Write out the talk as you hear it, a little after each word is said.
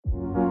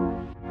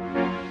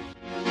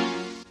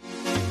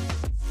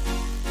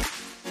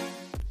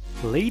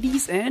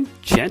Ladies and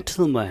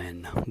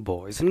gentlemen,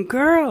 boys and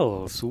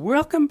girls,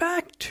 welcome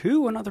back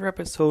to another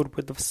episode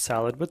with the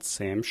Salad with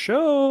Sam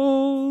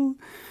show.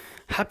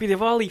 Happy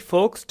Diwali,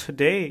 folks.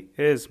 Today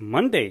is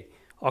Monday,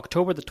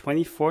 October the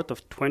 24th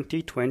of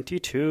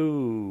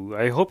 2022.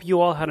 I hope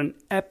you all had an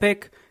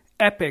epic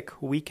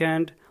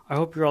weekend. I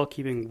hope you're all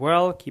keeping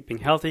well, keeping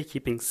healthy,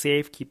 keeping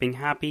safe, keeping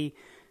happy,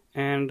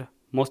 and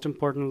most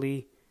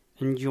importantly,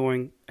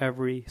 enjoying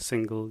every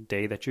single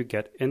day that you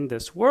get in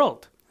this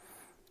world.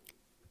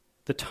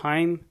 The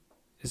time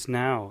is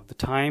now. The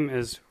time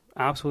is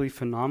absolutely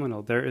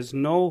phenomenal. There is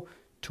no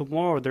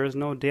tomorrow. There is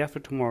no day after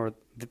tomorrow.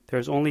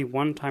 There's only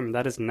one time, and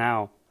that is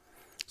now.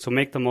 So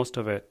make the most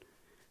of it.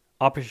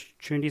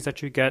 Opportunities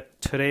that you get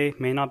today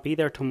may not be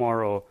there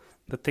tomorrow.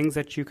 The things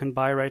that you can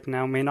buy right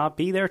now may not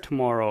be there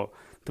tomorrow.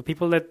 The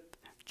people that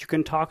you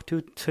can talk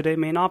to today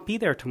may not be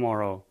there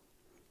tomorrow.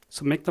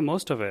 So make the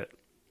most of it.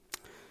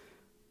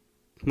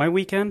 My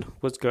weekend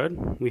was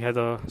good. We had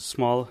a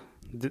small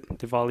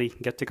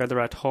Diwali get-together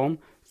at home.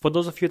 For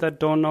those of you that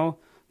don't know,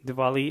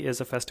 Diwali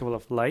is a festival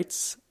of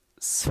lights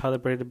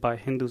celebrated by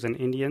Hindus and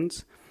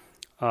Indians.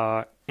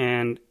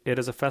 And it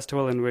is a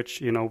festival in which,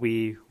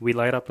 we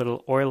light up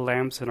little oil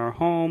lamps in our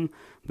home.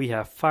 We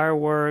have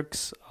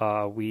fireworks.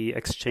 We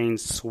exchange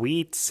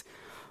sweets.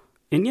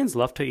 Indians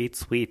love to eat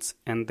sweets,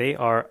 and they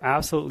are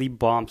absolutely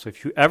bomb. So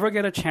if you ever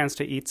get a chance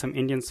to eat some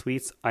Indian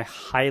sweets, I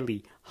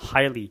highly,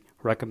 highly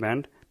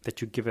recommend that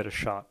you give it a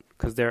shot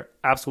because they're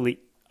absolutely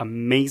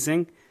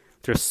amazing.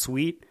 They're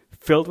sweet,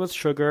 filled with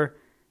sugar,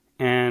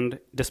 and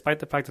despite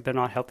the fact that they're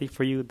not healthy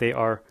for you, they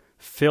are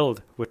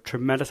filled with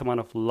tremendous amount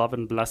of love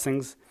and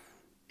blessings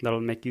that'll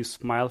make you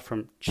smile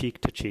from cheek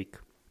to cheek.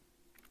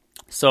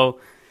 So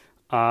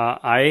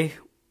I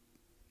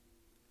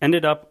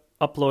ended up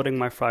uploading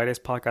my Friday's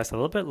podcast a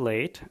little bit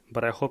late,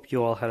 but I hope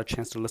you all had a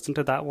chance to listen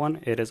to that one.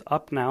 It is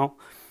up now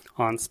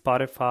on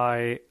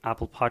Spotify,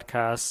 Apple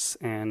Podcasts,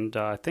 and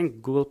I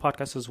think Google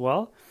Podcasts as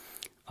well.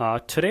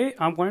 Today,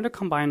 I wanted to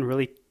combine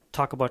really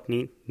talk about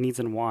needs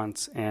and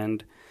wants.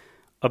 And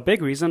a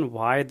big reason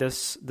why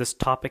this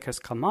topic has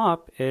come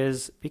up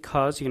is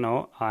because,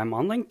 I'm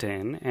on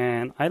LinkedIn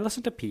and I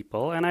listen to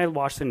people and I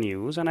watch the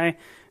news and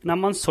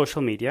I'm on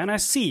social media and I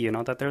see,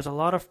 that there's a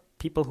lot of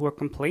people who are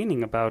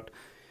complaining about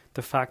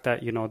the fact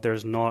that,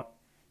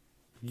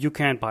 you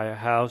can't buy a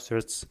house,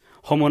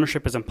 home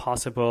ownership is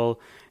impossible,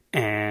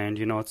 and,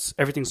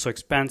 everything's so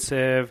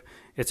expensive.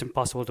 It's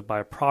impossible to buy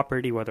a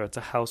property, whether it's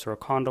a house or a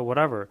condo,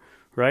 whatever,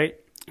 right?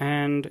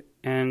 And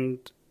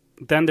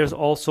then there's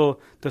also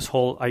this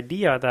whole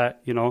idea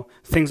that,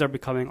 things are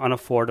becoming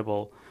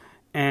unaffordable.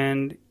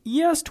 And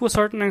yes, to a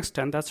certain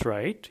extent, that's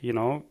right.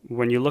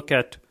 When you look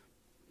at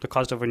the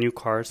cost of a new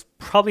car, it's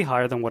probably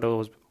higher than what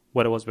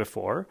it was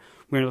before.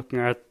 When you're looking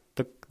at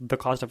the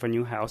cost of a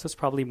new house, it's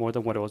probably more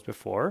than what it was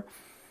before.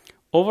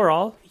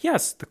 Overall,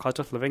 yes, the cost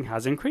of living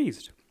has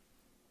increased.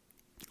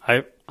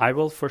 I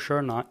will for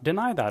sure not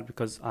deny that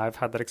because I've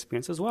had that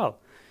experience as well.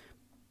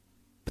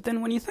 But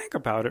then when you think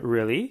about it,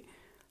 really,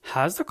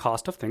 has the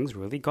cost of things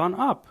really gone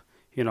up?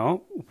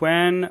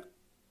 When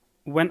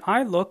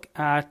I look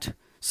at...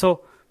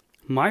 So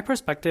my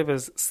perspective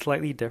is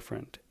slightly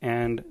different.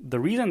 And the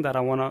reason that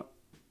I want to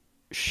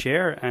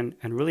share and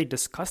really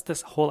discuss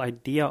this whole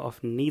idea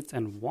of needs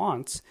and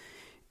wants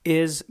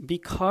is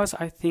because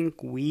I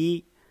think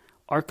we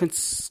are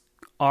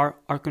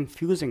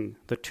confusing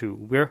the two.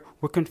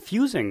 We're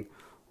confusing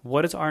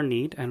what is our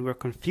need and we're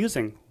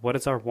confusing what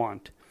is our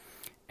want.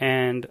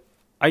 And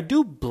I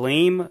do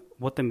blame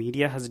what the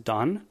media has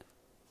done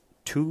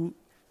to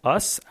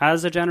us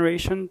as a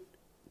generation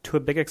to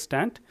a big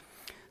extent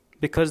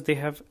because they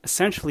have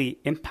essentially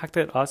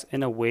impacted us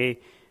in a way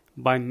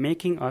by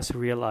making us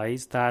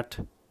realize that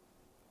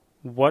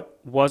what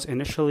was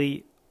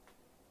initially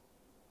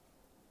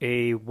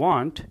a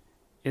want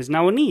is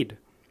now a need,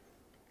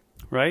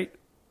 right?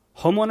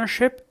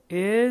 Homeownership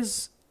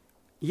is,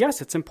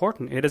 yes, it's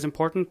important. It is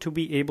important to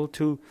be able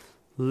to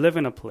live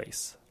in a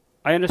place.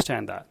 I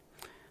understand that.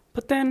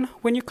 But then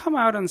when you come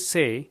out and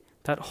say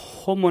that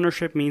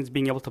homeownership means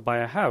being able to buy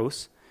a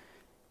house,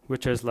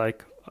 which is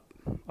like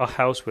a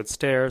house with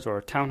stairs or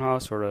a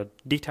townhouse or a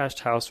detached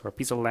house or a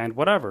piece of land,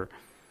 whatever,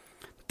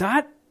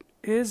 that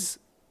is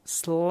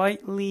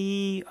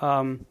slightly,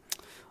 I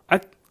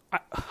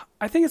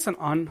think it's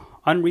an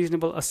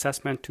unreasonable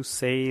assessment to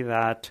say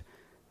that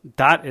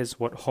is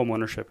what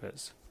homeownership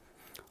is.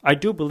 I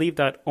do believe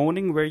that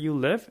owning where you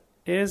live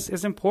is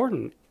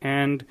important.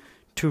 And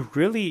to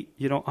really,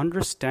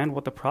 understand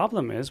what the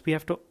problem is, we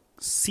have to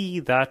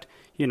see that,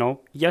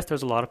 yes,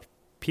 there's a lot of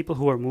people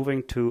who are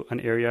moving to an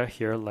area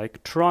here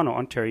like Toronto,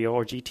 Ontario,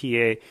 or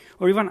GTA,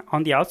 or even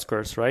on the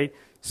outskirts, right?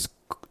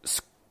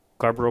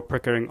 Scarborough,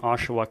 Pickering,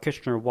 Oshawa,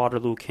 Kitchener,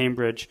 Waterloo,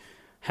 Cambridge,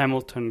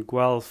 Hamilton,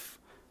 Guelph,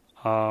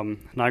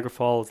 Niagara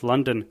Falls,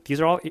 London.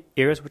 These are all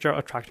areas which are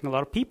attracting a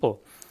lot of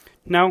people.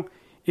 Now,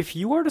 if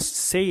you were to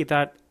say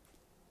that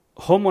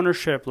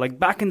homeownership, like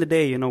back in the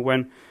day,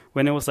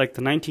 when it was like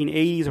the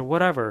 1980s or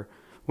whatever,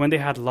 when they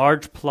had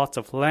large plots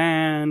of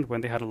land,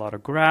 when they had a lot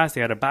of grass,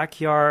 they had a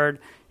backyard,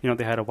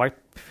 they had a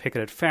white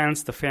picketed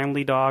fence, the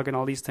family dog, and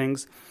all these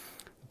things.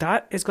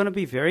 That is going to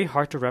be very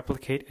hard to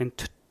replicate in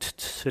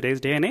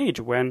today's day and age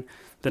when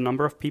the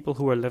number of people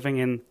who are living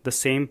in the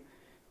same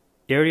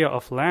area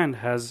of land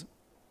has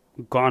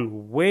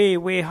gone way,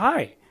 way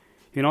high.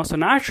 So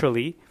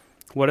naturally,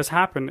 what has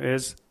happened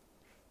is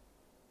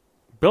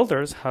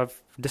builders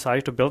have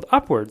decided to build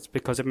upwards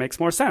because it makes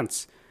more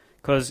sense.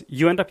 Because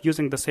you end up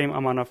using the same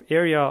amount of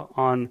area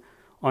on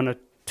a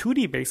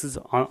 2D basis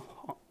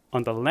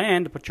on the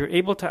land, but you're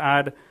able to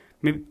add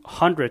maybe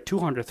 100,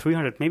 200,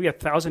 300, maybe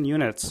 1,000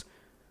 units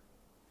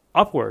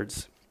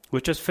upwards,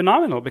 which is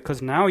phenomenal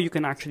because now you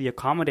can actually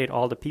accommodate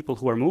all the people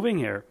who are moving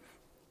here.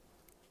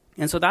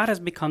 And so that has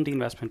become the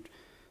investment.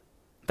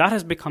 That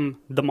has become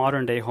the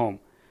modern day home.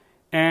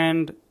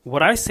 And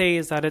what I say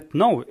is that it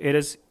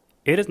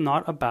is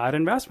not a bad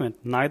investment.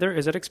 Neither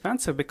is it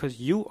expensive because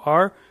you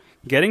are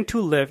getting to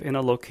live in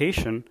a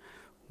location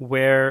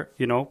where,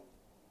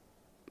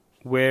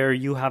 where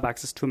you have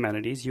access to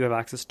amenities, you have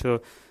access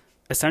to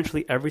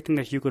essentially everything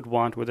that you could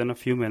want within a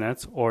few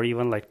minutes, or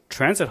even like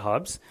transit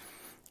hubs.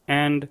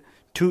 And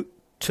to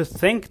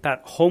think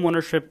that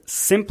homeownership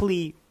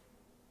simply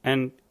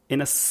and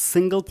in a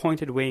single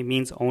pointed way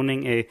means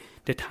owning a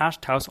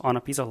detached house on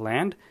a piece of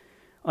land,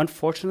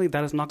 unfortunately,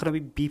 that is not going to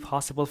be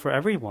possible for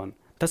everyone.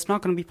 That's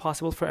not going to be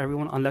possible for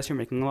everyone unless you're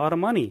making a lot of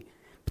money.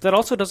 But that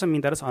also doesn't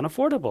mean that it's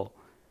unaffordable.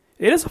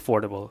 It is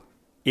affordable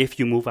if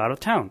you move out of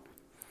town.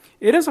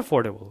 It is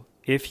affordable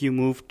if you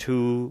move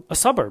to a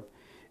suburb.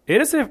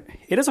 It is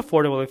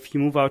affordable if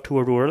you move out to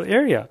a rural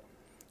area,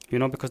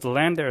 because the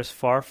land there is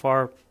far,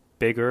 far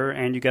bigger,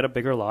 and you get a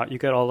bigger lot. You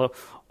get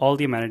all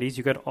the amenities.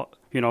 You get,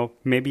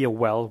 maybe a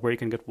well where you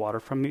can get water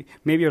from.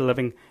 Maybe you're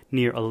living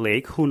near a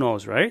lake. Who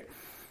knows, right?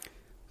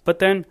 But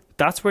then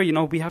that's where,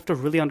 we have to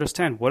really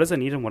understand what is a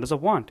need and what is a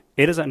want.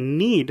 It is a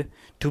need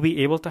to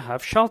be able to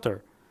have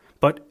shelter,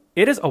 but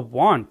it is a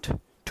want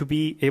to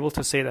be able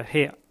to say that,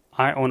 hey,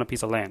 I own a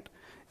piece of land.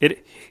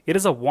 It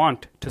is a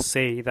want to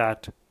say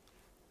that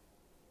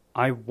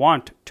I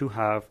want to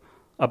have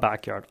a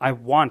backyard. I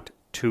want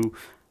to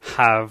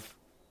have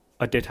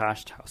a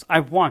detached house. I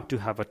want to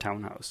have a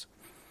townhouse.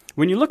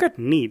 When you look at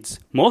needs,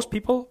 most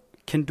people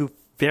can do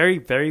very,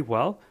 very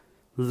well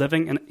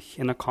living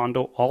in a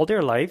condo all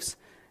their lives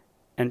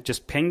and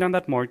just paying down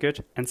that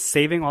mortgage and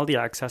saving all the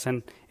excess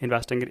and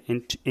investing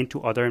it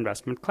into other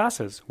investment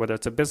classes, whether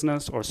it's a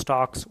business or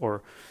stocks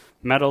or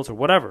metals or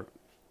whatever.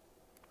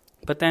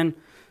 But then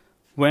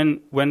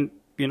when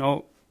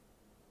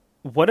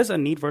what is a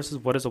need versus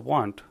what is a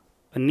want?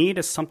 A need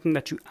is something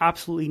that you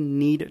absolutely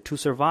need to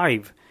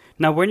survive.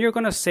 Now, when you're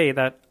going to say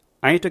that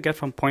I need to get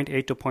from point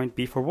A to point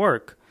B for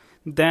work,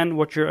 then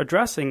what you're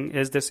addressing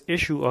is this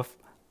issue of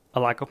a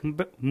lack of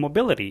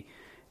mobility.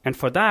 And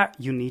for that,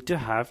 you need to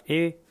have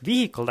a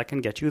vehicle that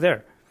can get you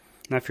there.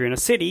 Now, if you're in a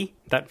city,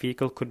 that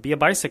vehicle could be a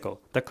bicycle.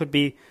 That could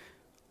be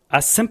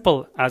as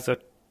simple as a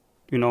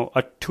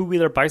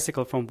two-wheeler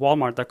bicycle from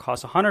Walmart that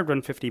costs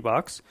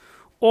 $150,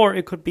 or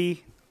it could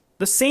be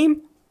the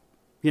same,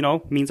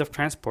 means of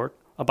transport,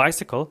 a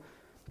bicycle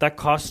that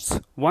costs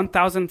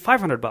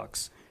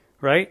 $1,500,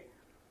 right?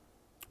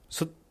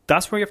 So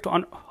that's where you have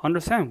to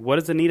understand what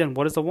is the need and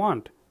what is the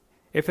want.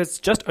 If it's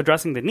just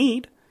addressing the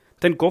need,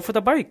 then go for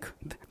the bike.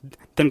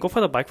 Then go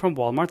for the bike from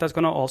Walmart that's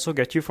going to also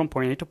get you from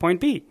point A to point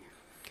B.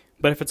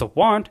 But if it's a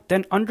want,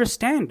 then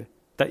understand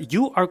that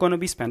you are going to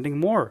be spending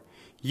more.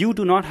 You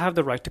do not have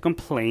the right to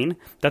complain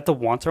that the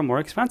wants are more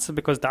expensive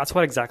because that's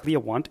what exactly a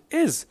want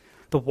is.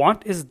 The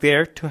want is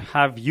there to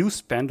have you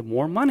spend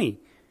more money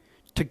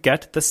to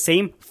get the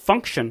same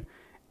function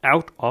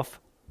out of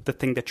the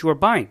thing that you are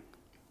buying.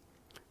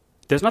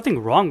 There's nothing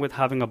wrong with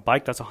having a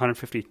bike that's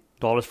 $150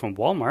 from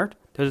Walmart.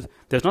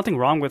 There's nothing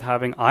wrong with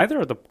having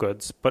either of the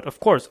goods. But of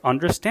course,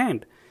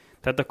 understand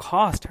that the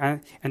cost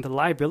and the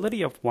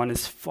liability of one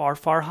is far,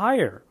 far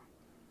higher.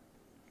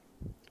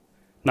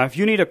 Now, if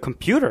you need a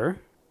computer,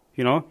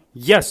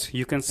 yes,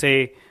 you can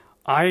say,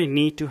 I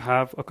need to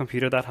have a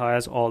computer that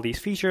has all these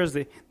features,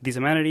 these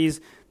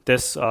amenities,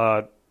 this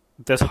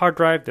hard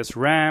drive, this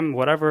RAM,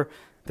 whatever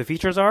the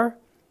features are.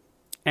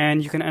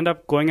 And you can end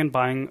up going and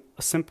buying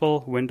a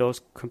simple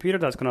Windows computer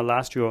that's going to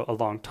last you a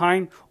long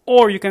time.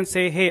 Or you can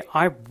say, hey,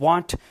 I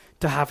want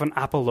to have an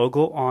Apple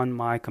logo on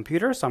my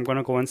computer, so I'm going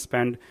to go and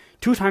spend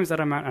 2 times that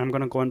amount, and I'm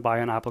going to go and buy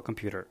an Apple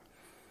computer.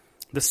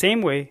 The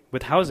same way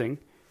with housing,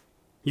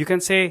 you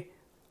can say,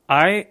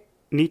 I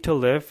need to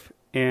live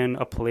in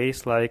a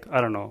place like,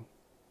 I don't know,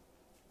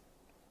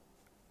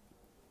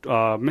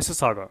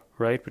 Mississauga,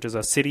 right, which is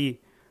a city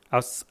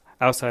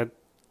outside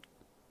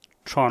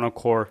Toronto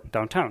core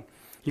downtown.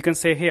 You can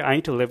say, hey, I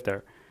need to live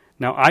there.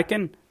 Now,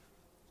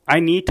 I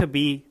need to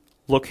be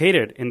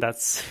located in that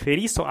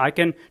city so I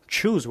can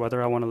choose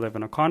whether I want to live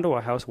in a condo,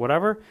 a house,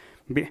 whatever.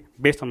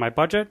 Based on my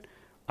budget,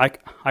 I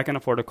can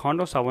afford a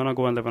condo, so I want to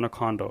go and live in a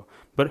condo.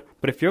 But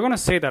if you're going to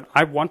say that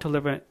I want to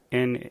live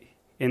in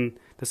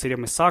the city of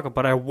Mississauga,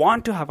 but I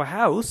want to have a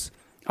house,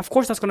 of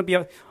course that's going to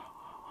be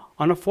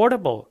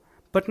unaffordable.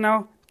 But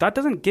now, that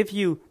doesn't give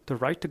you the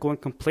right to go and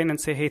complain and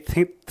say, hey,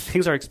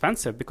 things are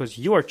expensive, because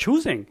you are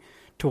choosing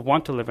to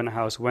want to live in a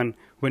house when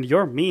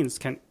your means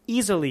can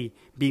easily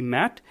be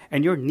met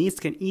and your needs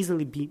can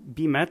easily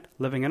be met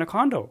living in a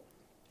condo?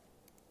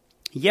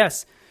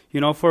 Yes,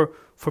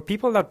 for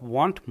people that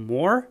want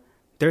more,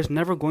 there's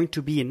never going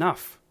to be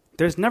enough.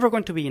 There's never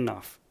going to be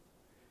enough.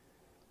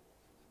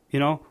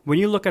 When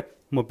you look at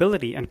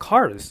mobility and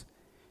cars,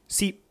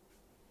 see,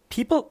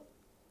 people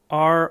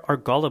are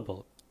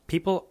gullible.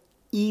 People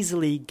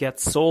easily get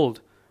sold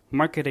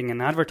marketing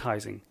and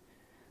advertising.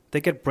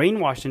 They get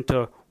brainwashed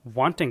into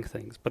wanting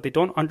things, but they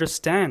don't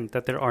understand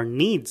that there are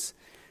needs.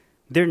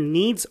 Their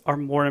needs are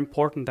more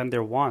important than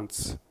their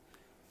wants.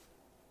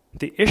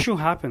 The issue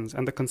happens,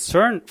 and the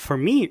concern for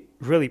me,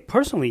 really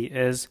personally,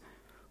 is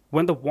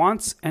when the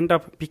wants end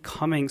up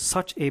becoming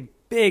such a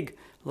big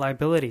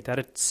liability that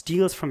it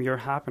steals from your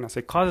happiness.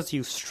 It causes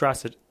you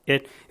stress.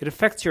 It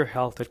affects your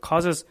health. It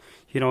causes,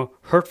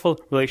 hurtful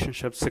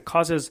relationships. It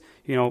causes,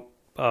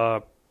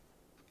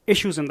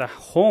 issues in the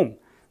home.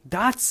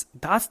 That's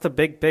the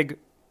big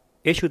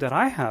issue that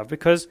I have,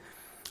 because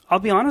I'll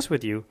be honest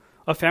with you,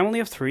 a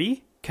family of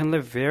 3 can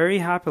live very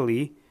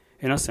happily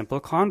in a simple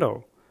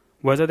condo.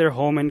 Whether their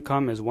home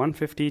income is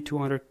 150,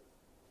 200,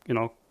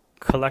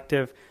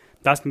 collective,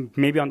 that's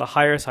maybe on the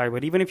higher side.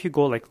 But even if you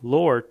go like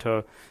lower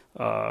to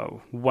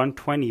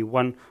 120,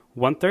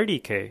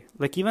 130K,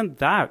 like even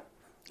that,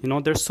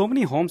 there's so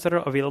many homes that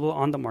are available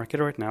on the market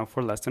right now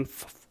for less than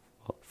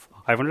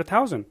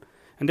 500,000,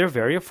 and they're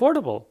very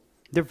affordable.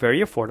 They're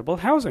very affordable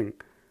housing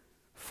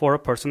for a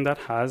person that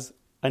has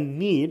a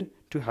need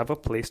to have a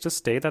place to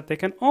stay that they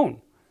can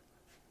own.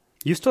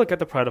 You still get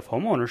the pride of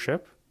home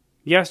ownership.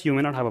 Yes, you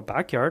may not have a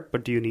backyard,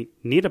 but do you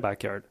need a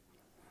backyard,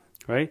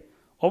 right?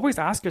 Always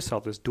ask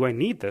yourself this: do I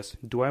need this?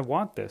 Do I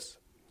want this?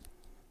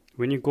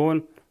 When you go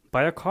and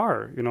buy a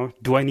car,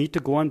 do I need to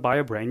go and buy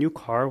a brand new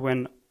car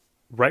when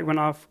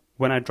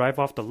I drive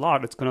off the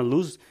lot, it's going to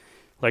lose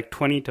like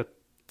 20 to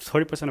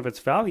 30% of its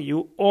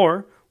value?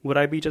 Or would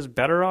I be just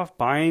better off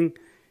buying,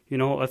 a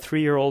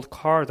 3-year-old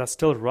car that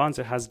still runs,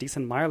 it has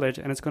decent mileage,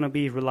 and it's going to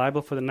be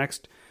reliable for the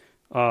next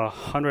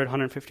 100,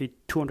 150,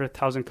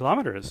 200,000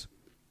 kilometers?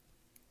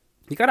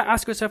 You got to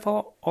ask yourself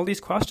all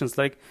these questions.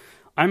 Like,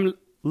 I'm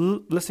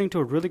listening to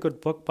a really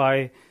good book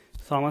by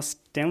Thomas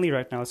Stanley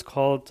right now. It's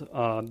called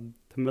The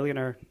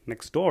Millionaire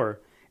Next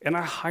Door. And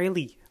I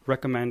highly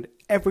recommend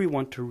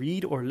everyone to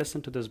read or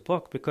listen to this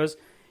book, because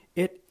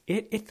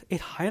it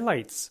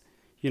highlights,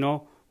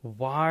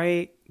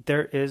 why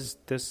there is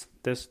this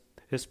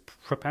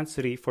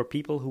propensity for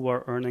people who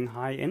are earning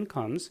high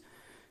incomes,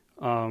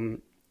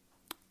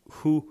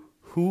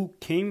 who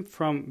came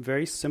from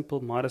very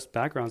simple, modest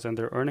backgrounds, and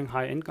they're earning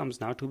high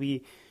incomes now to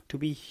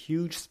be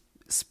huge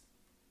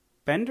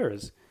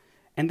spenders.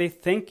 And they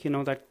think,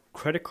 that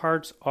credit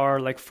cards are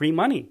like free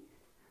money,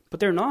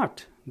 but they're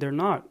not. They're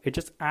not. It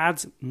just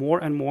adds more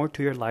and more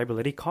to your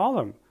liability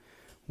column.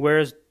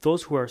 Whereas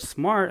those who are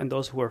smart and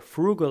those who are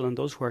frugal and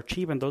those who are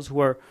cheap and those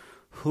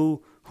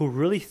who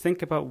really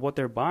think about what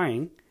they're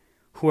buying,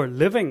 who are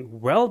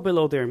living well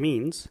below their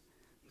means,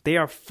 they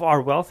are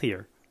far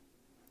wealthier.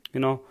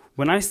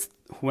 When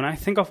I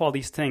think of all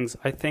these things,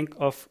 I think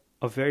of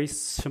a very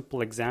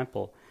simple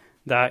example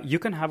that you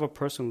can have a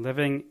person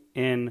living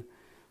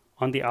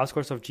on the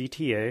outskirts of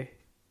GTA,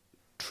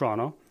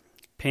 Toronto,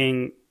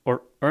 paying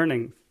or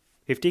earning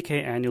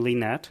 50K annually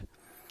net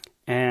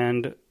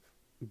and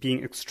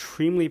being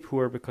extremely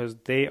poor because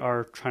they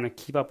are trying to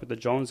keep up with the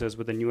Joneses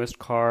with the newest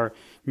car,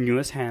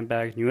 newest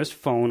handbag, newest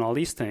phone, all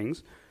these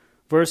things,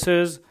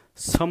 versus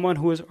someone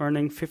who is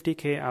earning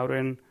 50K out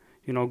in,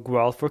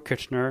 Guelph or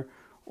Kitchener,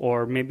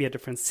 or maybe a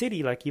different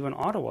city like even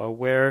Ottawa,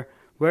 where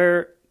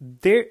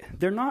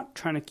they're not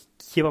trying to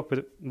keep up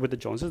with the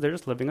Joneses. They're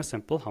just living a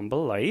simple,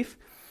 humble life.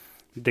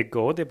 They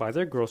buy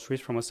their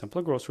groceries from a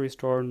simple grocery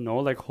store, no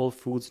like Whole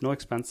Foods, no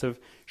expensive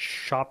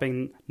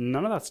shopping,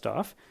 none of that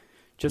stuff.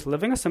 Just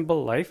living a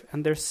simple life,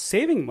 and they're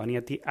saving money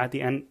at the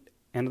end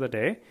of the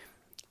day,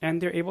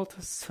 and they're able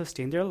to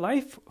sustain their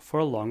life for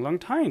a long, long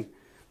time.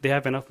 They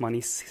have enough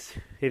money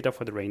saved up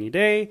for the rainy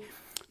day.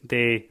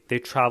 They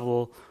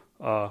travel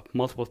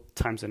multiple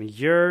times in a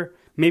year.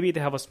 Maybe they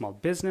have a small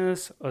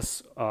business,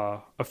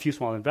 a few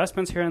small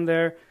investments here and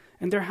there,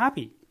 and they're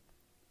happy,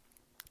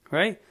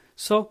 right?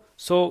 So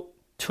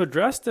to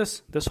address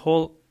this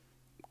whole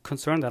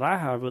concern that I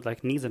have with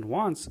like needs and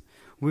wants,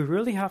 we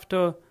really have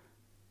to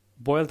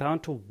boil down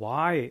to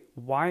why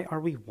are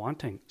we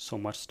wanting so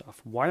much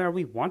stuff? Why are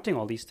we wanting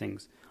all these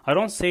things? I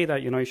don't say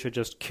that you should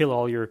just kill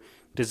all your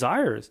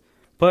desires,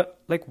 but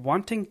like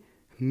wanting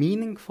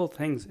meaningful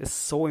things is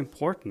so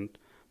important,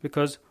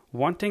 because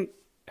wanting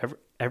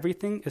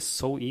everything is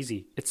so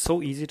easy. It's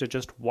so easy to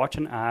just watch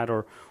an ad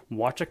or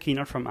watch a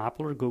keynote from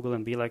Apple or Google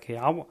and be like, hey,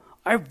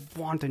 I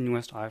want the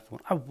newest iPhone.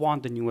 I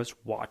want the newest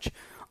watch.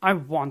 I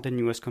want the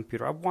newest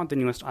computer. I want the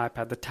newest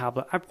iPad, the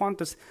tablet. I want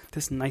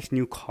this nice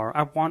new car.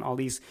 I want all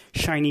these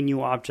shiny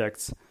new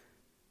objects.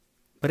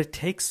 But it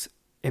takes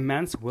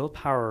immense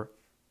willpower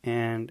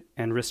and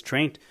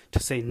restraint to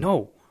say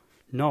no.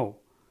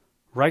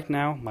 Right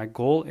now, my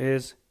goal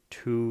is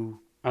to,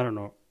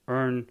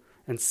 earn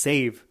and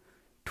save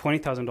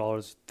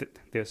 $20,000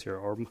 this year,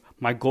 or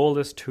my goal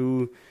is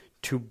to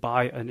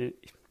buy an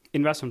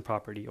investment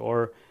property,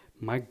 or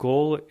my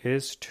goal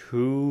is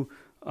to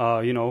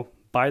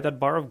buy that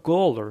bar of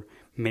gold, or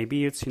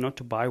maybe it's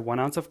to buy 1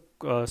 ounce of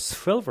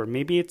silver.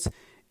 Maybe it's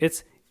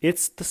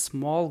the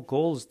small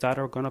goals that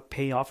are going to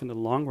pay off in the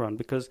long run,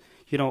 because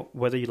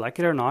whether you like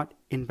it or not,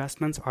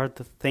 investments are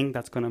the thing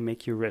that's going to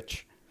make you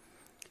rich.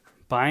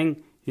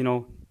 Buying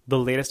the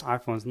latest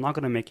iPhone is not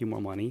going to make you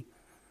more money.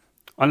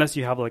 Unless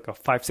you have like a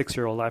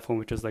 5-6-year-old iPhone,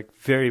 which is like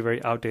very,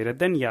 very outdated,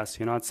 then yes,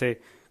 I'd say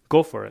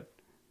go for it.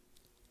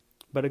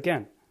 But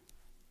again,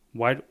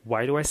 why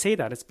do I say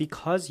that? It's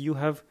because you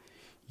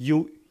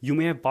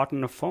may have bought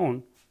a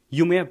phone.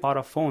 You may have bought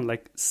a phone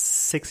like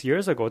 6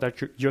 years ago that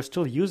you're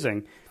still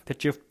using,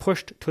 that you've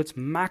pushed to its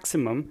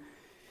maximum,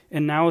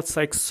 and now it's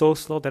like so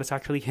slow that it's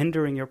actually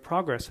hindering your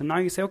progress. And now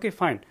you say, okay,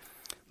 fine,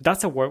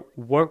 that's a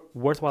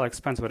worthwhile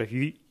expense. But if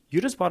you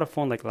just bought a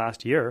phone like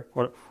last year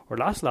or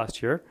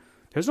last year,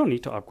 there's no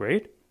need to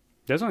upgrade.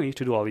 There's no need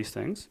to do all these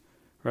things,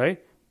 right?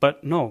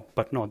 But no,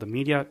 the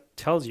media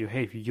tells you,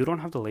 hey, if you don't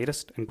have the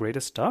latest and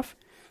greatest stuff,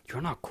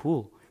 you're not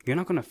cool. You're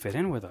not going to fit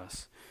in with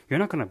us. You're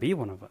not going to be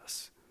one of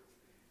us.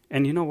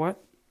 And you know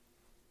what?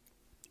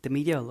 The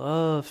media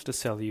loves to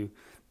sell you.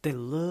 They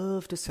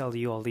love to sell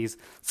you all these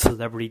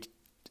celebrity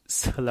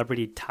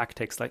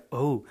tactics, like,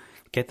 oh,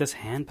 get this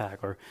handbag,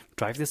 or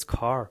drive this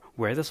car,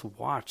 wear this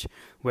watch,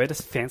 wear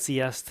this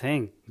fancy ass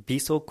thing, be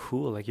so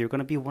cool, like you're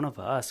gonna be one of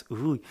us.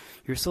 Ooh,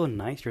 you're so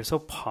nice, you're so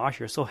posh,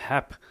 you're so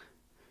hip.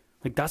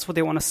 Like that's what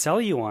they want to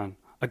sell you on.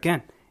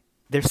 Again,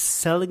 they're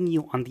selling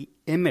you on the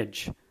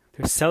image.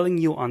 They're selling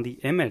you on the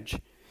image.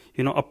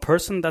 A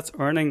person that's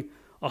earning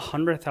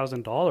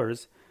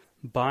 $100,000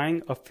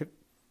 buying a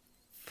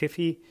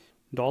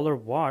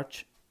 $50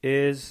 watch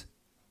is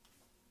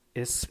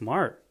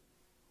smart,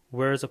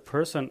 whereas a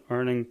person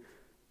earning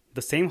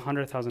the same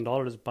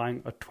 $100,000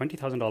 buying a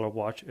 $20,000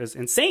 watch is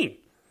insane.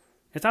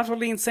 It's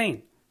absolutely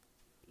insane.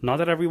 Not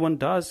that everyone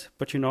does,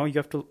 but you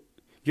have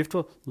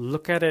to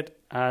look at it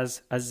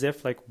as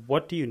if like,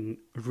 what do you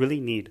really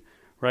need,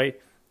 right?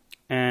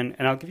 And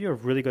I'll give you a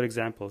really good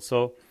example.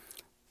 So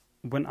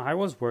when I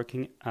was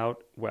working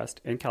out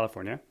west in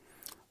California,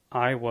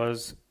 I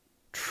was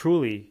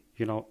truly,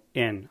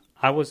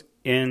 I was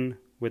in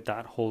with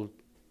that whole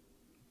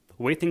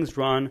way things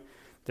run,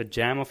 the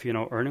jam of,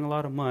 earning a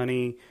lot of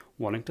money,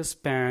 wanting to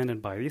spend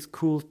and buy these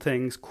cool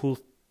things, cool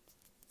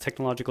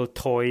technological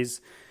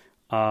toys,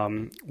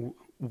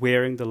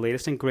 wearing the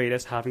latest and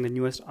greatest, having the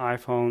newest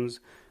iPhones,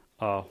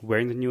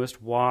 wearing the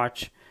newest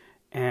watch.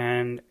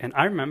 And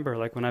I remember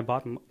like when I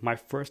bought my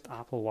first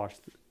Apple Watch,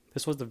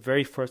 this was the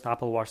very first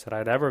Apple Watch that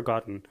I'd ever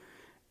gotten.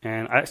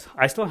 And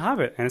I still have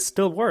it, and it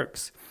still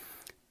works.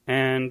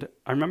 And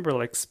I remember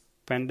like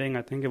spending,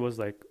 I think it was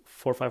like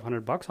 $400 or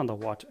 $500 on the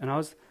watch, and I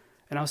was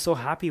so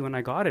happy when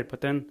I got it.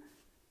 But then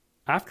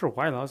after a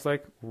while, I was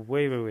like,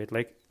 wait,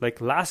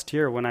 like last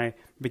year when I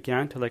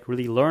began to like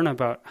really learn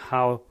about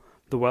how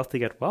the wealthy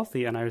get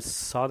wealthy, and I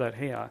saw that,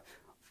 hey,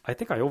 I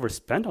think I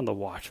overspent on the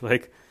watch.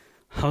 Like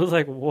I was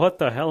like, what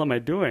the hell am I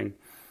doing?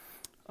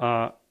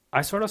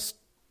 I sort of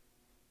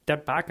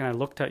stepped back and I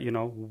looked at,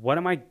 what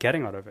am I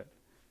getting out of it?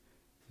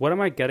 What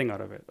am I getting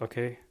out of it?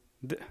 Okay.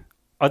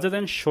 Other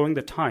than showing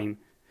the time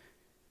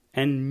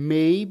and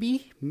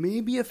maybe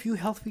a few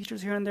health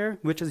features here and there,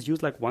 which is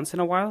used like once in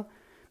a while,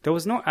 there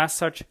was no as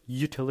such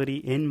utility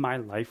in my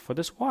life for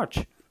this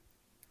watch.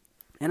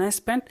 And I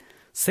spent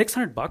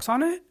 $600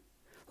 on it?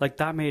 Like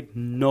that made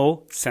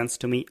no sense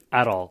to me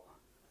at all.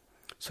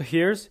 So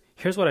here's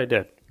what I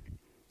did.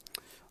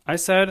 I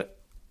said,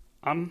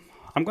 I'm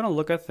going to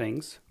look at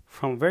things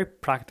from a very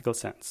practical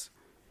sense,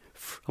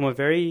 from a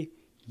very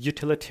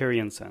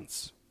utilitarian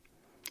sense.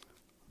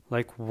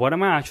 Like, what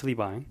am I actually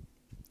buying?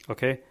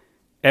 Okay.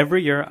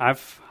 Every year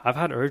I've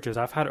had urges.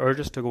 I've had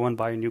urges to go and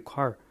buy a new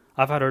car.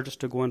 I've had urges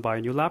to go and buy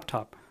a new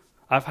laptop.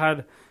 I've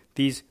had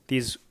these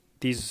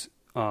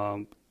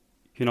when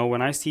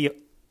I see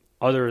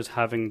others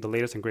having the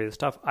latest and greatest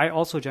stuff, I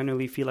also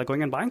genuinely feel like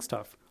going and buying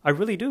stuff. I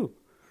really do.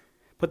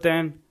 But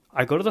then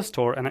I go to the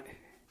store and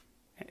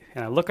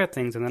I look at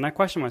things and then I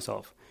question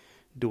myself,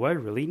 do I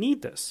really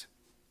need this?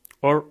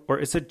 Or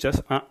is it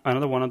just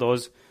another one of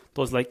those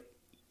like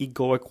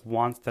egoic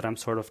wants that I'm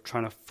sort of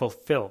trying to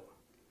fulfill?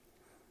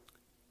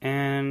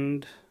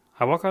 And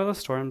I walk out of the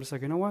store and I'm just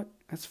like, you know what?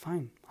 It's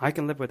fine. I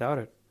can live without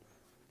it.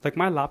 Like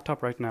my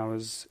laptop right now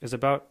is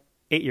about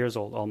 8 years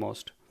old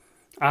almost.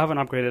 I haven't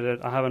upgraded it.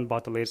 I haven't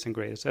bought the latest and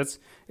greatest. It's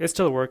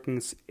still working.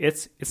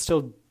 It's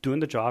still doing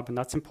the job, and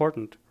that's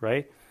important,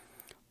 right?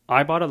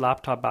 I bought a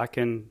laptop back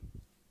in,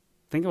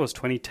 I think it was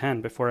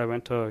 2010, before I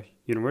went to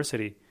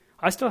university.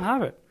 I still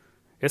have it.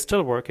 It's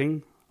still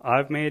working.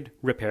 I've made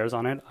repairs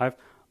on it. I've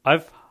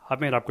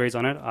made upgrades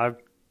on it.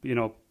 I've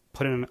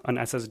put in an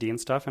SSD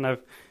and stuff, and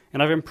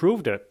I've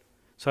improved it.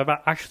 So I've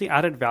actually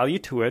added value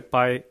to it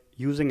by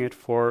using it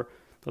for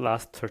the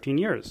last 13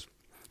 years.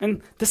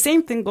 And the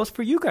same thing goes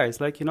for you guys.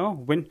 Like,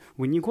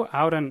 when you go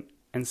out and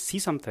see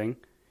something,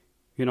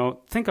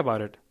 think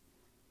about it.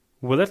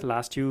 Will it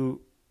last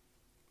you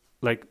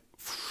like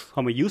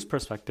from a use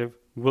perspective,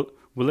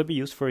 will it be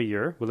used for a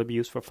year? Will it be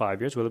used for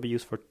 5 years? Will it be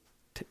used for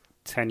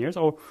 10 years?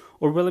 Or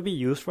will it be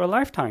used for a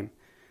lifetime?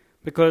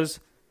 Because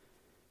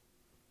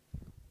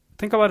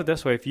think about it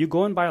this way. If you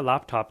go and buy a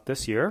laptop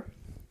this year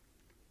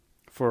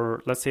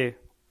for, let's say,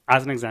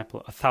 as an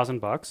example,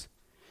 $1,000,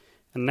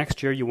 and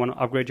next year you want to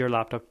upgrade your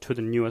laptop to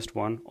the newest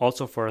one,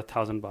 also for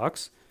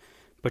 $1,000,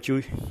 but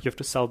you have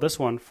to sell this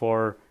one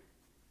for,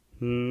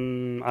 I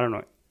don't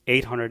know,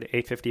 $800,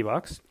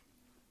 $850,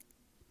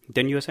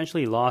 then you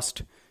essentially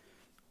lost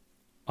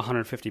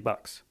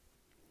 $150,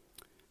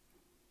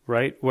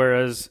 right?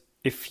 Whereas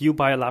if you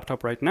buy a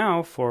laptop right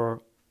now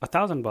for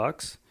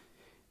 $1,000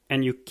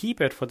 and you keep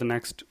it for the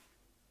next,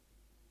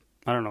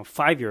 I don't know,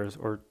 5 years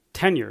or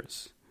 10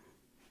 years,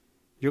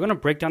 you're going to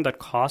break down that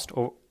cost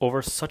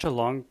over such a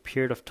long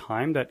period of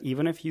time that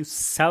even if you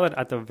sell it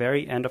at the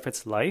very end of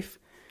its life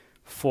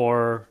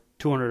for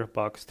 $200,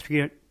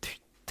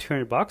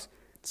 $300,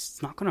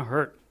 it's not going to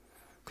hurt,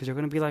 because you're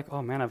going to be like,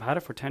 oh man, I've had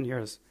it for 10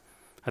 years.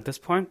 At this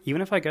point,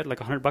 even if I get like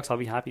 $100, I'll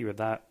be happy with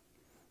that.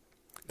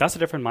 That's a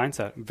different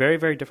mindset. Very,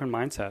 very different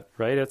mindset,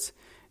 right?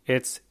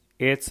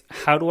 It's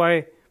how do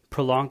I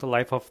prolong the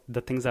life of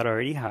the things that I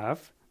already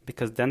have,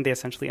 because then they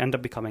essentially end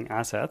up becoming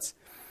assets.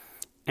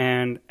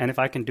 And if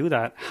I can do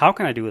that, how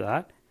can I do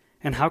that?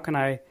 And how can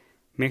I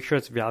make sure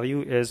its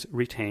value is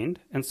retained?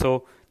 And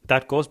so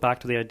that goes back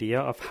to the idea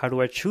of how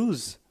do I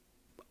choose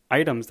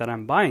items that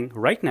I'm buying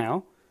right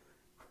now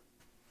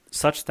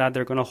such that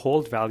they're going to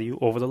hold value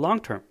over the long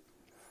term.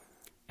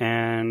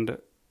 And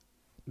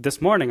this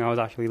morning I was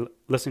actually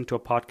listening to a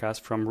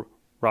podcast from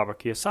Robert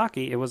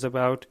Kiyosaki. It was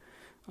about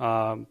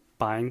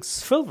buying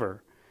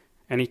silver.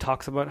 And he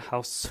talks about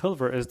how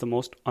silver is the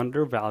most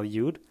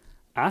undervalued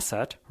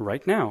asset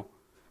right now.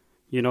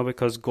 You know,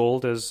 because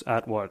gold is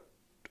at what?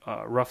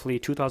 Roughly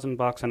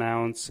 $2,000 an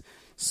ounce.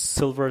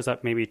 Silver is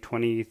at maybe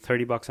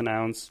 $20-$30 an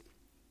ounce.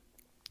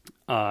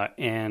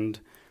 And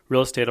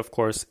real estate, of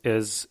course,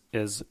 is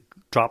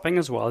dropping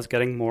as well, is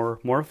getting more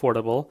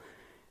affordable.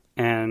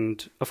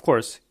 And of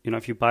course, you know,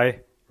 if you buy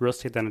real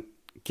estate, then it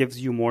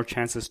gives you more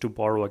chances to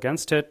borrow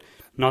against it.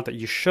 Not that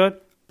you should,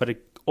 but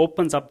it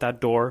opens up that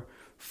door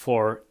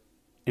for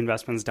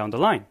investments down the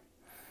line.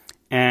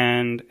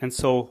 And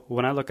so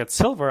when I look at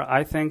silver,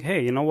 I think,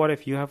 hey, you know what?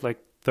 If you have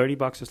like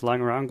 $30 just lying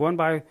around, go and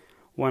buy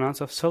 1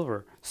 ounce of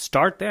silver.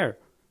 Start there,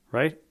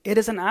 right? It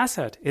is an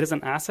asset. It is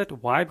an asset.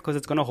 Why? Because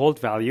it's going to hold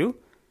value.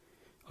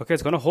 Okay,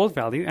 it's going to hold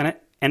value, and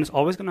it's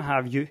always going to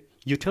have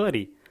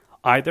utility,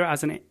 either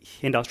as an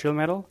industrial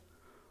metal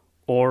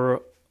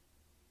or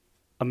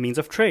a means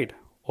of trade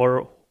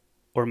or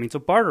a means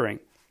of bartering,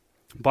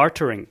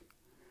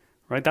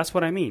 right? That's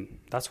what I mean.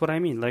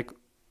 Like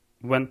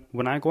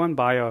when I go and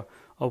buy a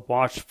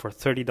watch for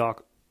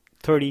 $30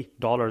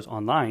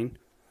 online,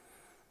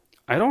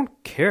 I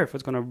don't care if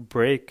it's going to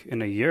break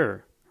in a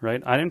year,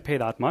 right? I didn't pay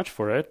that much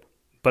for it,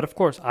 but of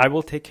course I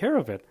will take care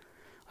of it.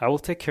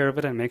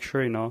 And make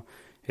sure, you know,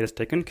 it is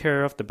taken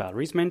care of, the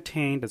battery's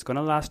maintained, it's going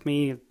to last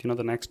me, you know,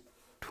 the next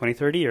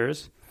 20-30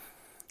 years,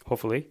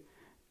 hopefully.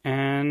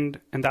 And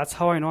that's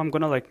how I know I'm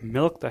going to like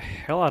milk the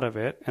hell out of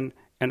it and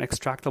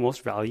extract the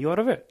most value out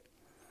of it.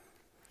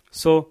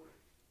 So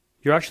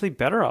you're actually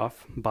better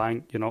off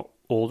buying, you know,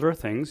 older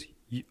things,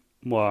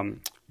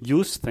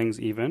 used things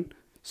even.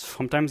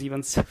 Sometimes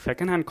even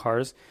secondhand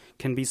cars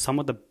can be some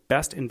of the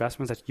best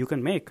investments that you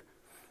can make,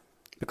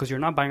 because you're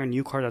not buying a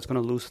new car that's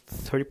going to lose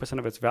 30%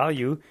 of its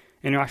value,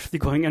 and you're actually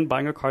going and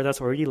buying a car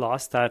that's already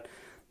lost that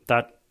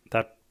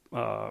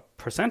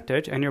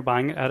percentage, and you're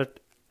buying it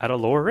at a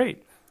lower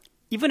rate.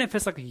 Even if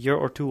it's like a year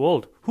or two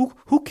old,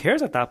 who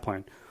cares at that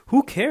point?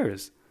 Who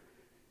cares?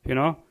 You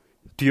know,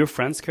 do your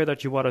friends care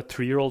that you bought a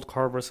 3-year-old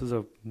car versus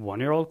a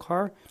 1-year-old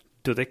car?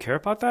 Do they care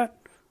about that?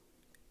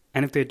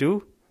 And if they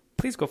do,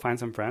 please go find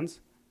some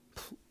friends.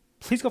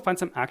 Please go find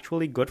some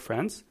actually good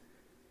friends,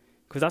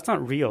 because that's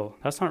not real.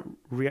 That's not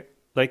real.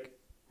 Like,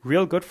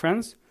 real good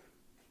friends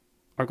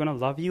are going to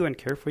love you and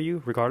care for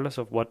you regardless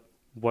of what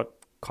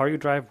car you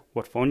drive,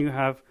 what phone you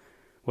have,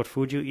 what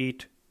food you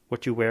eat,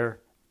 what you wear,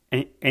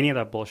 any of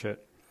that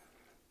bullshit.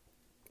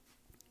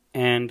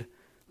 And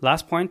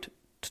last point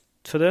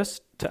to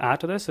add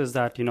to this is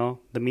that, you know,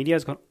 the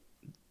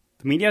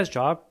media's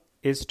job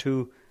is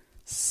to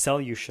sell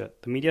you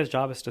shit. The media's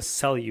job is to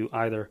sell you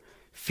either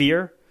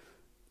fear,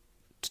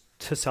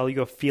 to sell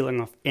you a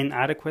feeling of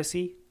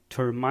inadequacy,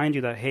 to remind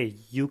you that, hey,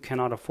 you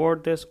cannot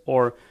afford this,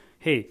 or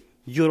hey,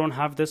 you don't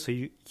have this, so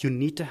you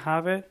need to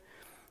have it.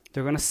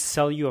 They're going to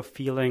sell you a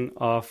feeling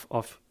of,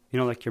 you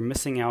know, like you're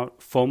missing out,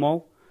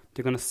 FOMO.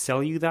 They're going to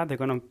sell you that. They're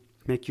going to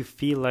make you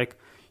feel like,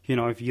 you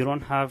know, if you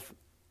don't have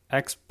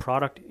X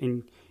product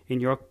in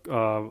your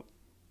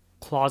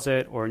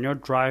closet or in your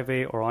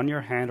driveway or on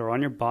your hand or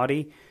on your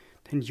body,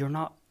 then you're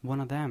not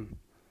one of them.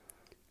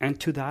 And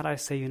to that I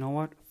say, you know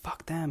what?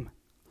 Fuck them.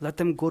 Let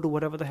them go to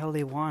whatever the hell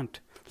they want.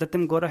 Let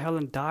them go to hell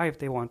and die if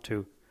they want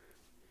to.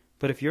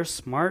 But if you're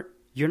smart,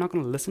 you're not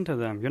going to listen to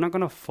them. You're not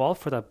going to fall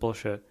for that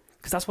bullshit,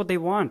 because that's what they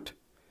want.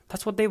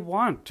 That's what they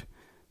want.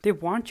 They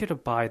want you to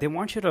buy. They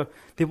want you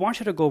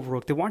to go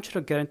broke. They want you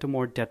to get into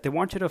more debt. They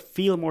want you to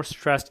feel more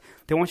stressed.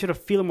 They want you to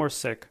feel more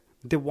sick.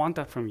 They want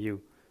that from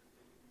you.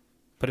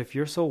 But if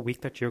you're so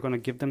weak that you're going to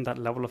give them that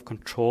level of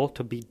control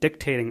to be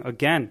dictating,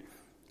 again,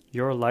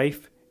 your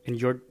life and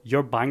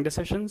your buying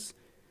decisions,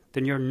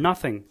 then you're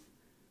nothing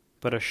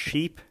but a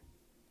sheep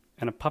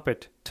and a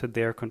puppet to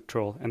their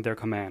control and their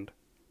command.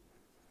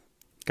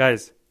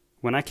 Guys,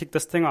 when I kicked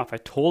this thing off, I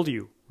told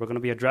you we're going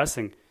to be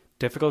addressing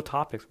difficult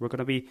topics. We're going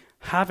to be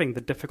having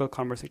the difficult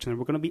conversations. And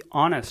we're going to be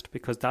honest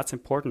because that's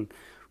important.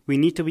 We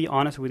need to be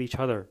honest with each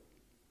other.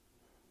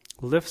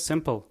 Live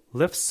simple.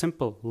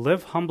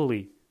 Live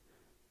humbly.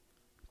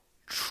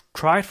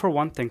 Try it for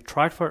one thing.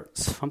 Try it for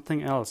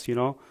something else,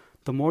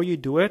 The more you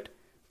do it,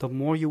 the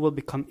more you will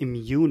become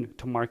immune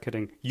to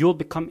marketing. You'll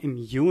become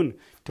immune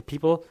to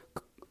people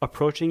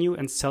approaching you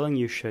and selling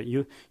you shit.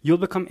 You'll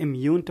become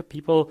immune to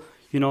people,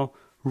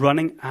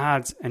 running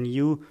ads and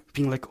you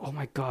being like, oh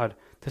my God,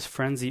 this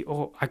frenzy.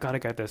 Oh, I gotta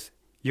get this.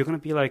 You're going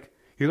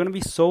to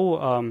be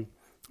so,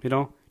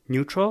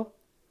 neutral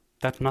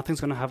that nothing's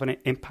going to have an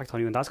impact on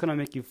you. And that's going to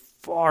make you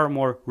far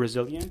more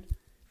resilient.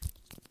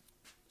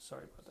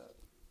 Sorry about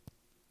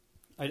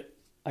that.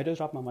 I just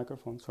dropped my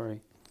microphone,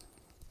 sorry.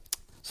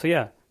 So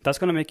yeah, that's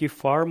going to make you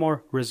far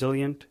more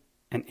resilient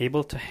and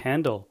able to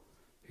handle,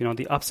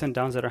 the ups and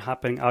downs that are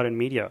happening out in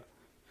media.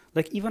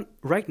 Like even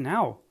right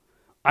now,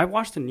 I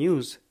watch the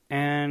news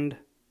and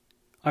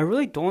I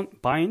really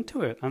don't buy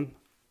into it.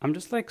 I'm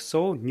just like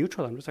so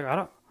neutral. I'm just like,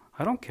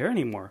 I don't care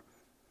anymore.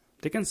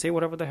 They can say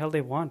whatever the hell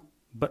they want.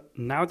 But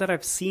now that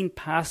I've seen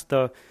past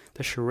the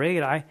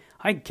charade,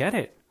 I get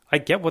it. I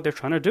get what they're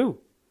trying to do.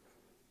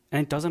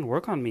 And it doesn't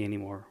work on me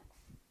anymore.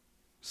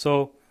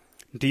 So,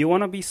 do you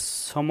want to be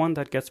someone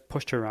that gets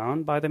pushed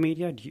around by the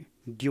media? Do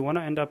you want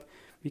to end up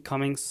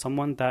becoming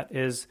someone that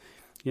is,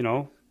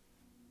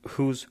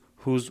 whose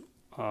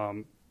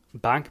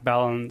bank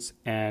balance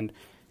and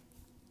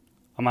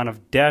amount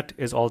of debt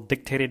is all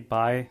dictated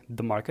by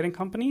the marketing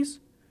companies?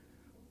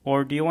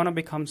 Or do you want to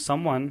become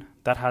someone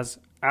that has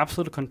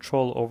absolute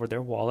control over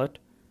their wallet,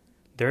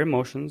 their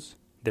emotions,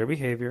 their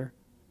behavior,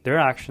 their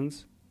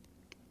actions?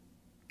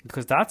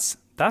 Because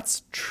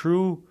that's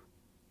true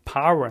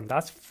power and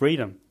that's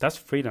freedom. That's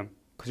freedom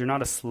because you're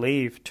not a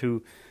slave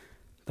to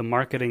the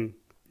marketing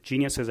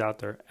geniuses out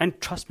there. And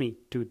trust me,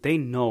 dude, they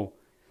know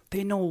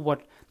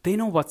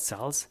what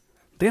sells.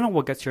 They know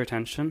what gets your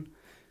attention.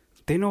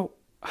 They know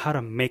how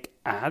to make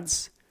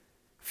ads.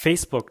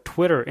 Facebook,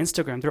 Twitter,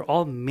 Instagram, they're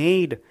all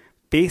made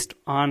based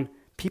on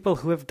people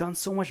who have done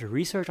so much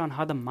research on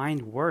how the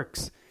mind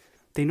works.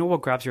 They know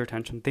what grabs your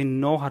attention. They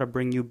know how to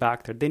bring you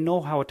back there. They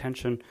know how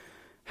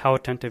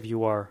attentive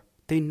you are.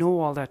 They know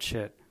all that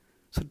shit.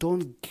 So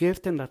don't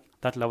give them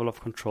that level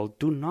of control.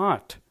 Do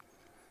not.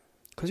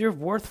 Because you're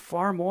worth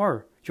far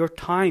more. Your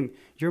time,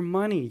 your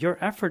money, your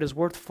effort is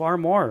worth far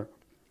more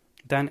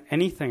than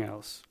anything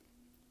else.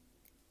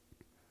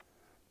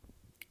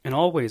 And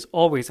always,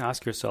 always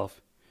ask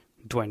yourself,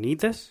 do I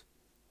need this?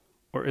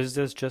 Or is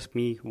this just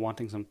me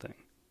wanting something?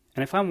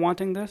 And if I'm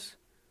wanting this,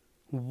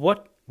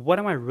 what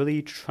am I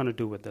really trying to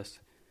do with this?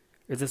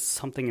 Is this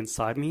something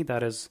inside me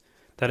that is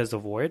a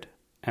void?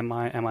 Am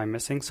I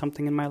missing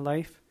something in my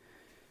life?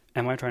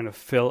 Am I trying to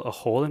fill a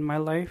hole in my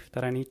life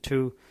that I need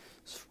to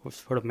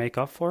sort of make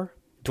up for?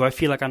 Do I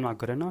feel like I'm not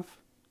good enough?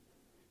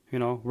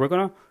 We're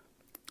going to,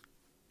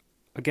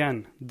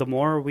 again, the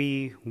more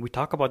we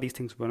talk about these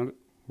things,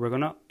 we're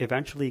going to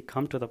eventually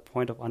come to the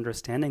point of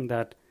understanding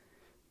that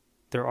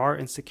there are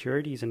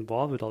insecurities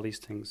involved with all these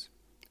things.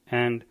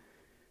 And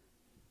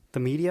the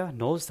media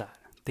knows that.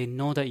 They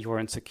know that you are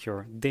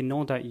insecure. They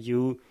know that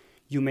you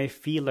may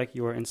feel like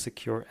you are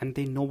insecure, and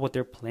they know what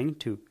they're playing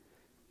to.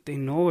 They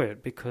know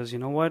it because you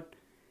know what?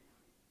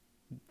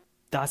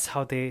 That's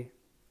how they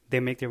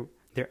make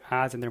their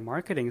ads and their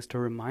marketing is to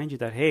remind you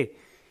that, hey,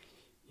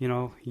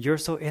 you're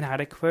so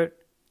inadequate.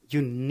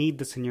 You need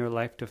this in your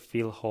life to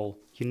feel whole.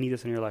 You need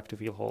this in your life to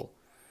feel whole.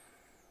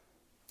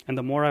 And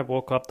the more I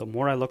woke up, the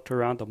more I looked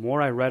around, the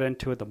more I read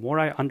into it, the more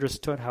I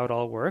understood how it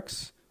all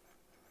works,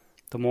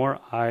 the more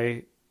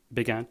I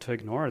began to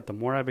ignore it, the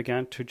more I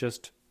began to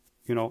just,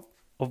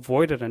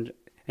 avoid it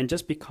and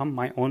just become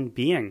my own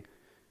being.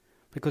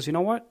 Because you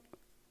know what?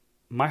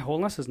 My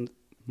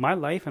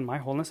life and my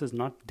wholeness is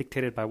not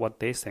dictated by what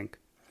they think.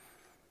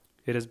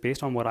 It is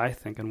based on what I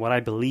think and what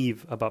I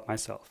believe about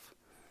myself.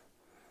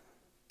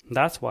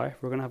 That's why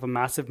we're going to have a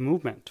massive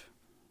movement.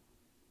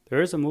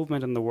 There is a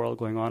movement in the world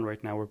going on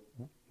right now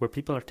where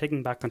people are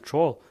taking back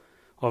control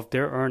of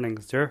their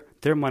earnings,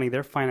 their money,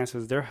 their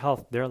finances, their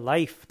health, their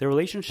life, their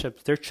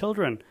relationships, their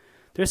children,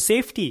 their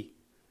safety,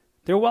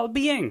 their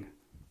well-being,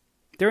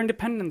 their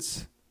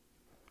independence.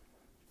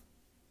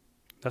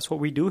 That's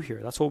what we do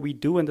here. That's what we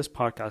do in this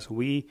podcast.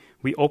 We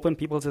open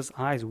people's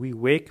eyes. We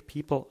wake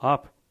people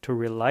up to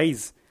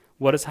realize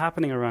what is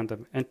happening around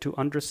them and to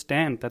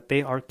understand that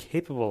they are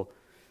capable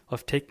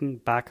of taking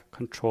back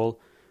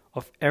control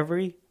of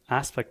every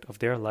aspect of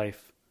their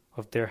life,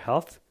 of their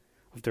health,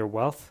 of their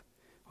wealth,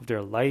 of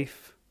their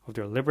life, of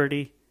their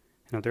liberty,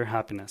 and of their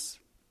happiness.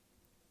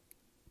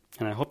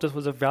 And I hope this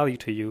was of value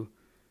to you.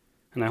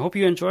 And I hope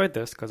you enjoyed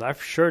this, because I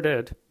sure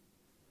did.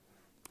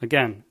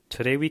 Again,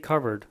 today we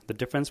covered the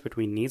difference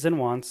between needs and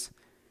wants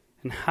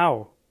and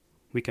how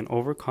we can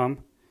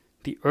overcome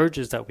the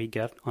urges that we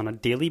get on a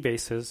daily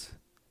basis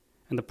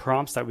and the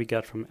prompts that we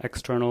get from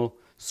external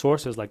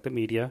sources like the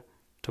media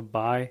to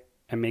buy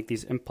and make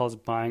these impulse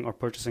buying or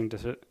purchasing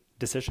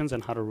decisions,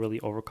 and how to really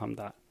overcome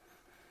that.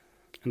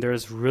 And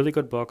there's really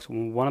good books.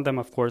 One of them,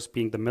 of course,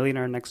 being The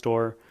Millionaire Next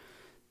Door.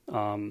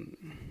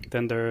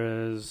 Then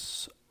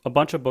there's a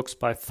bunch of books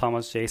by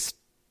Thomas J.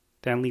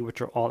 Stanley,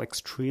 which are all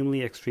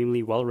extremely,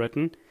 extremely well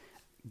written.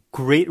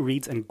 Great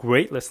reads and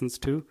great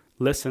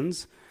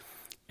listens.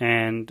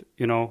 And,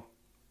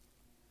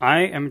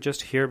 I am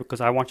just here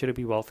because I want you to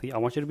be wealthy. I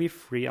want you to be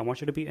free. I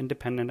want you to be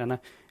independent. And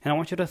I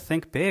want you to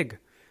think big.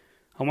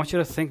 I want you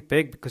to think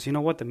big, because you know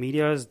what? The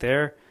media is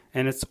there,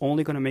 and it's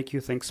only going to make you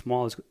think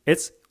small.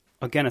 It's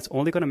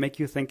only going to make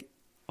you think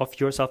of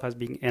yourself as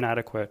being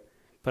inadequate.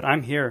 But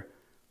I'm here.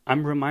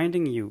 I'm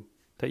reminding you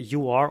that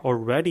you are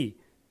already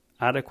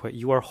adequate.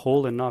 You are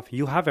whole enough.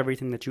 You have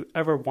everything that you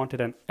ever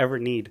wanted and ever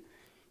need.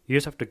 You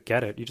just have to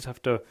get it. You just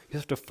have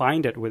to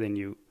find it within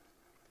you.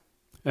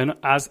 And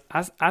as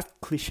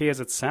cliche as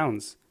it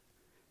sounds,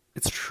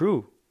 it's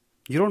true.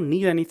 You don't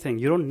need anything.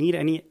 You don't need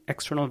any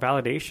external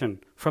validation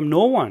from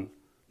no one.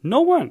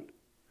 No one.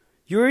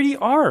 You already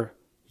are.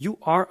 You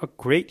are a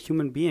great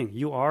human being.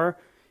 You are,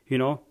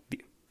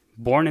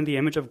 born in the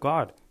image of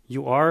God.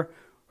 You are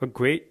a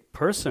great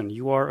person.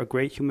 You are a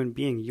great human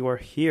being. You are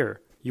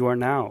here. You are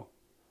now.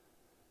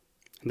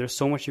 And there's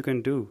so much you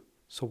can do.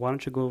 So why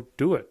don't you go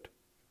do it?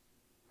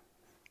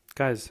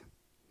 Guys,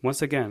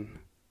 once again,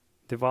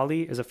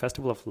 Diwali is a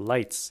festival of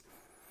lights.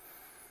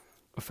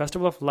 A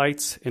festival of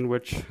lights in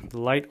which the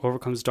light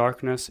overcomes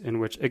darkness, in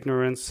which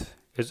ignorance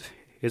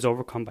is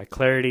overcome by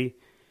clarity,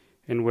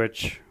 in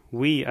which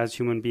we as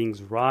human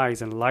beings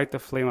rise and light the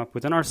flame up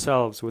within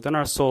ourselves, within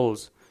our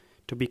souls,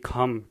 to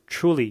become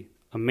truly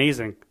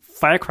amazing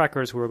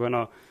firecrackers who are going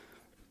to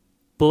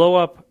blow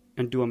up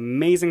and do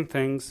amazing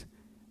things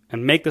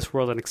and make this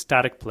world an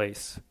ecstatic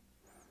place.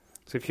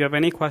 So if you have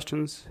any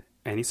questions,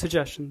 any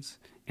suggestions,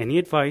 any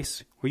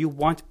advice, or you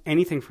want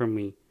anything from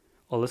me,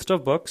 a list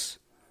of books,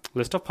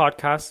 list of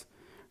podcasts,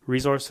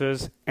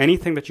 resources,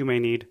 anything that you may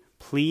need,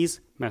 please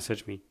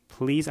message me.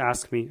 Please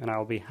ask me, and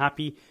I'll be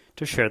happy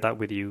to share that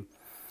with you.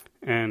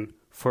 And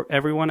for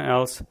everyone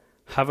else,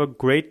 have a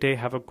great day,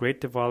 have a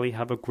great Diwali,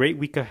 have a great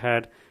week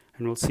ahead,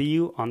 and we'll see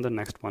you on the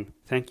next one.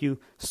 Thank you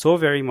so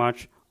very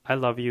much. I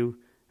love you,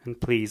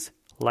 and please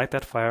light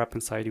that fire up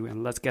inside you,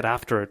 and let's get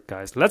after it,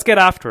 guys. Let's get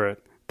after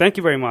it. Thank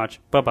you very much.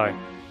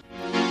 Bye-bye.